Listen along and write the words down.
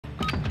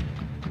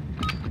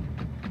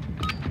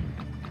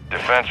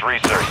Defense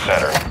Research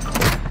Center.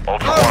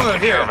 Ultra One,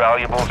 secure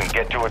valuables and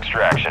get to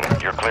extraction.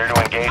 You're clear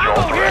to engage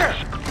all threats.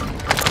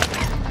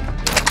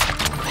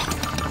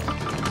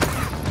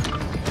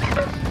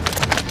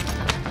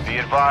 Be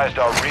advised,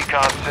 our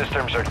recon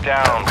systems are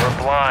down. We're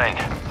blind.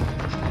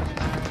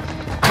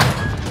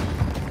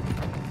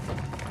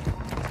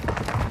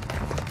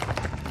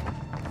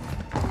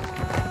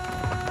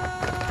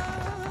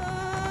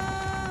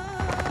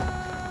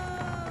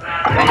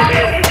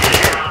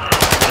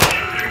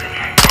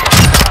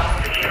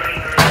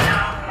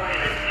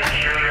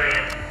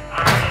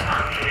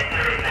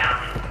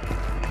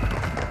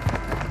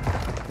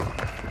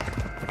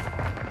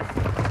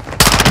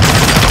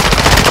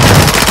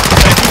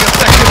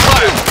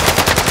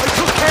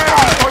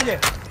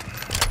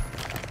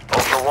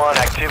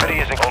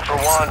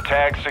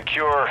 Tag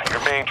secure.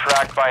 You're being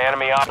tracked by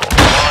enemy ops.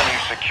 Ultra One, you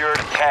secured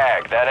a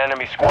tag. That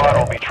enemy squad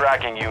will be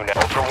tracking you now.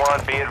 Ultra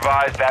One, be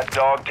advised that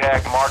dog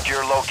tag marked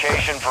your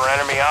location for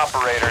enemy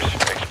operators.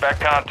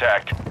 Expect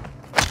contact.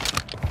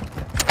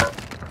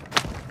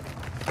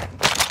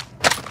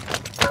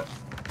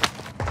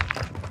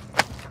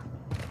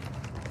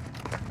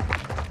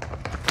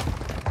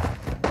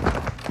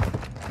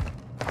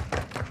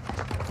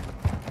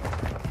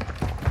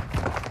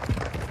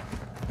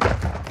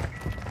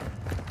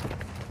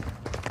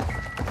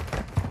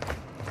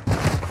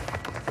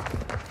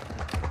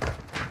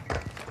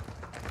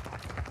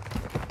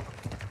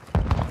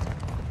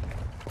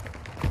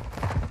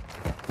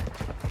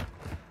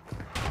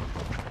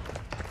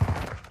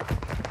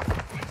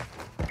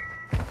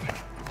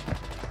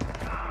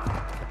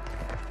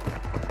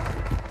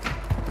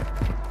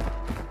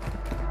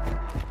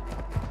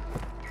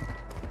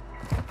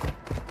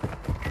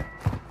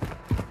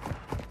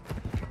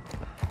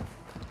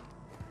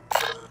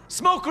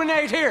 Smoke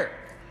grenade here!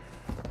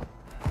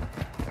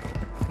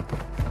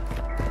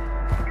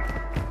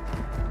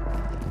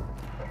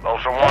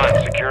 Ultra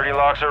One, security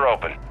locks are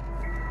open.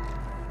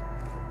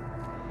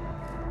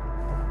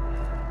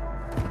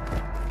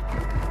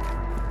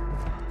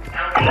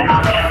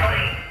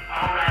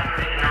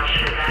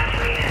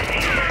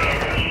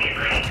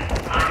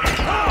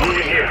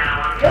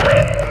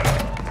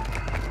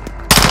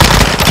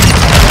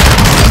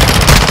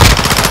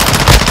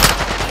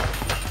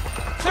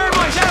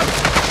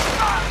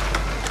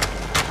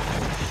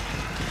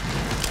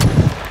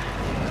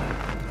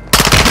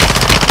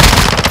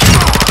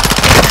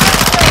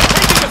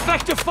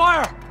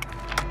 Fire!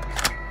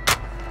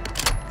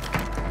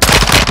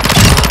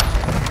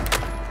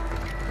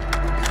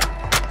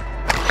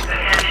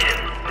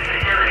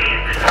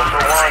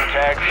 Ultra One,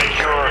 tag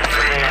secure.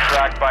 You're being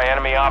tracked by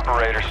enemy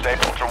operators. Stay.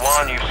 Ultra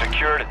One, you've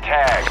secured a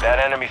tag. That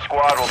enemy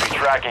squad will be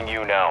tracking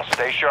you now.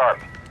 Stay sharp.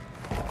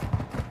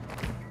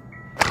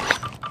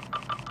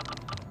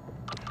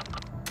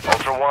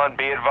 Ultra One,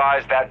 be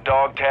advised that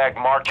dog tag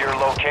marked your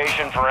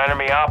location for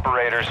enemy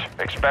operators.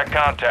 Expect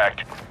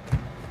contact.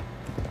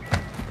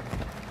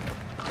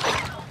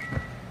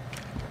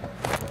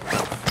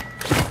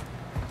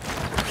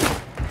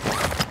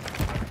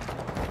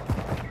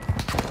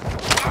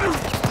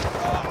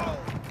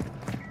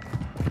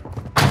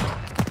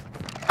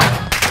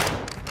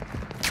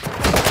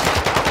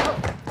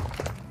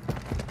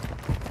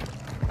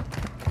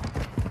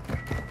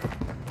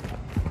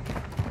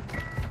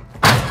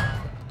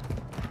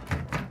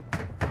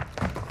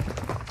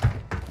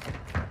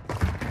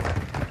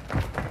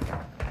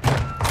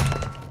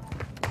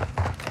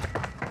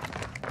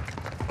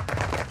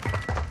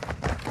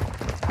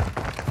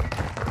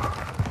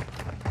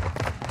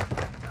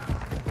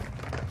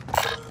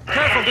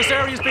 This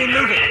area's being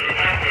looted.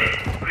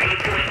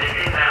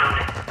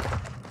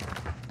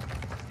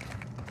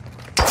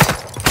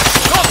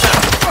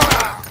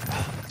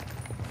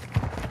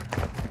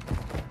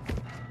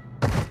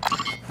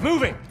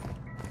 Moving!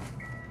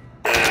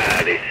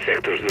 These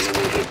sectors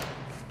will move.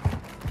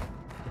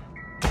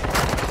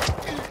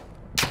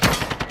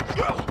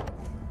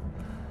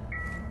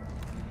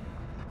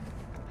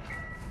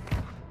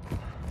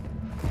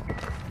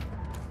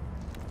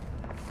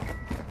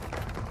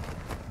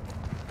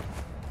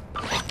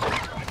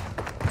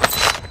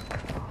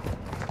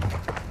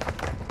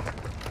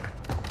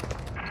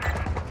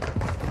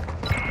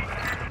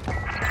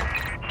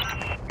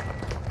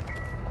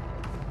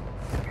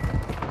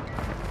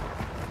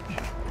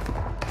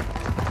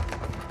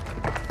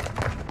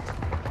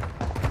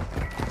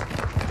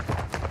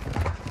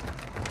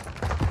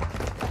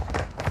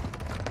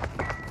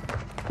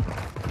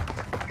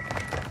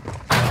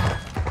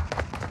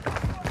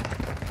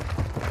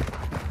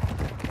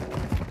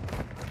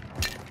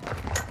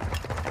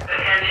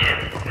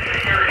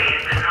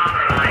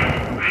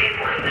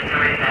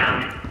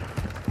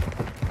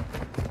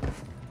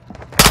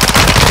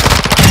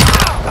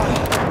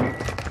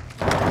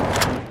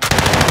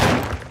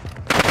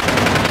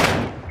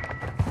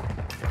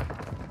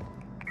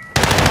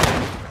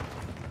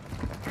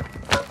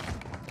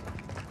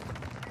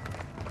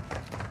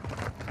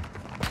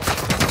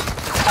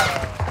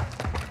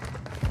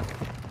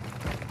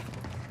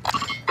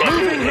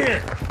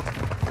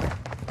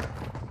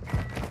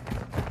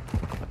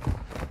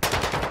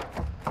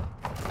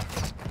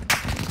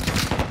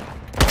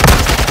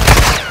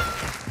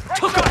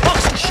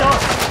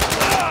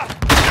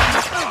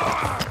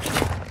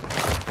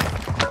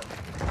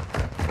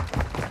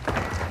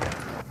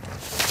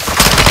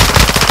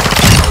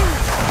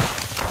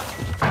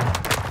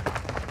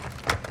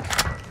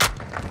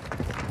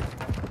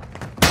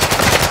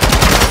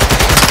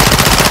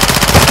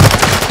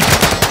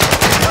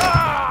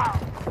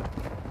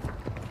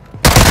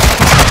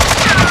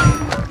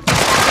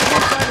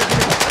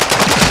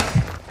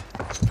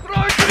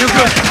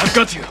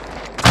 got you.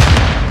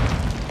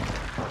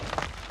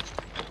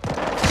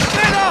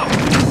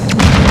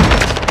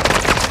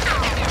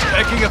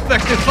 Taking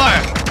effective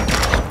fire.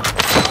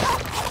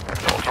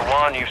 Ultra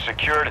One, you've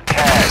secured a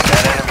tag.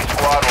 That enemy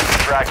squad will be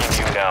tracking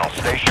you now.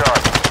 Stay sharp.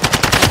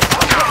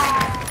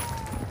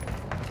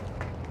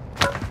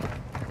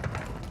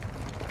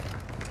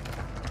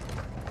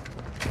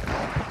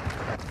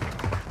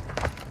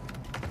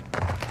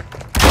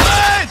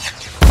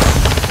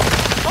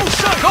 Oh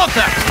shit!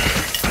 Contact!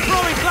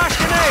 Throwing flash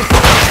grenade!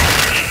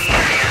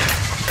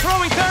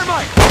 Throwing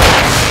thermite!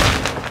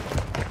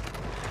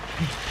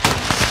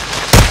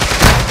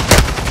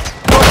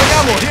 Throwing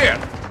ammo here!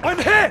 I'm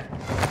hit!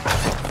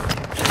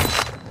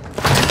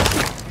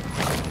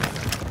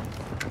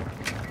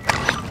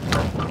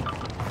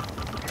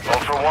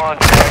 Ultra One,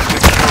 tag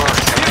secure.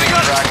 You're being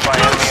tracked by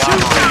enemy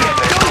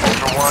operators.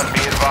 Ultra One,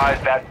 be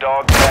advised that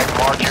dog tag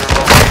marked your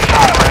location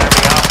for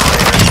enemy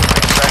operators.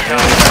 Expect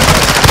contact.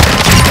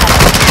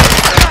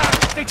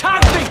 They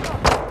tagged me!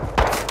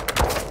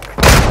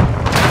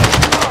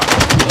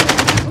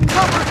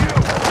 Cover you!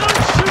 Don't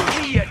shoot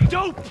me, you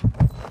dope!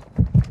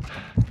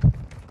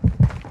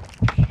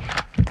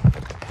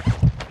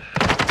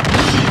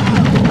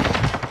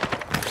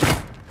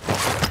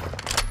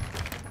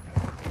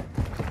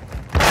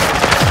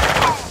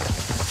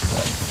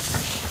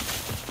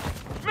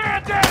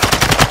 Man down!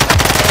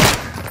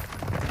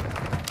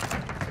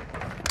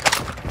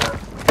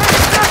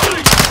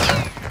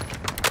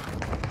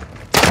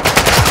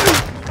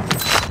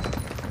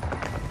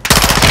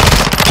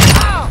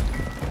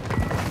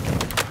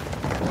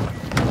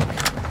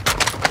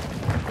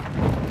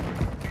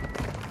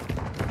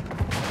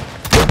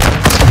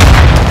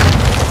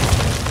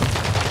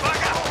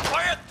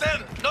 Quiet then,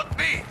 not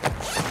me!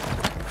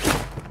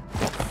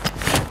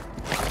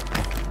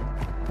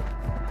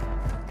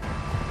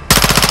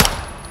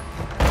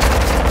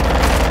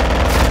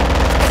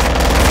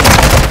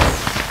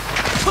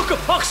 Took a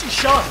poxy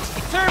shot!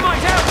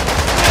 Thermite out!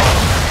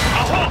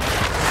 Aha!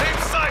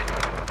 Same side!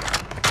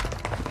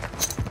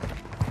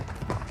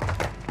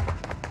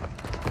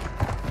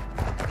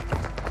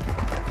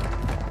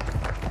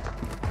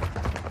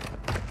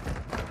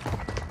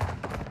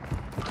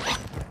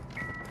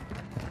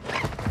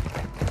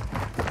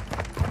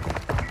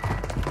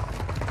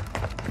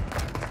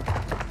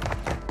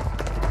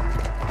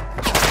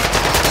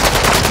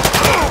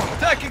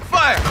 Taking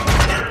fire!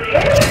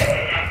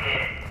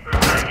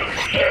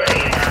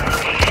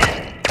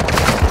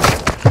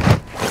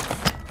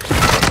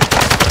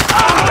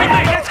 Hey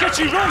mate, let's get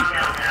you right!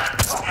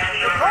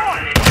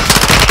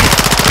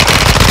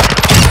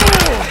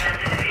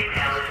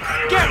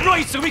 Get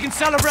right so we can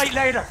celebrate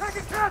later!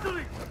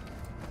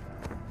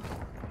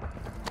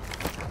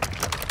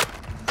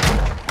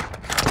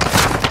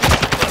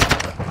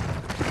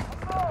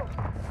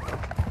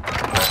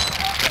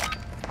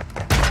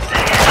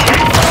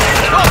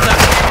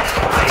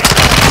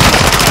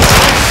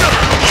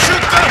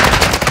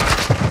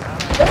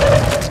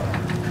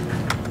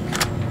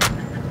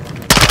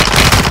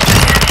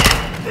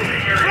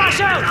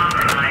 Flash out!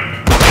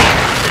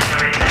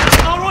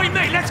 Alright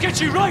mate, let's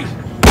get you right!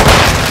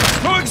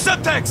 Throwing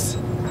Semtex!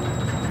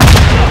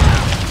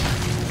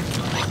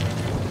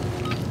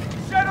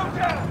 Shadow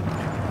down!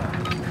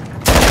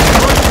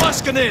 Throwing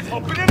flash grenade!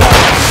 Open it up!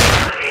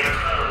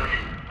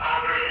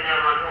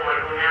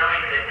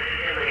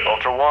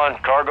 Ultra One,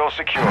 cargo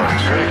secure.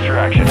 Good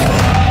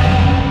extraction.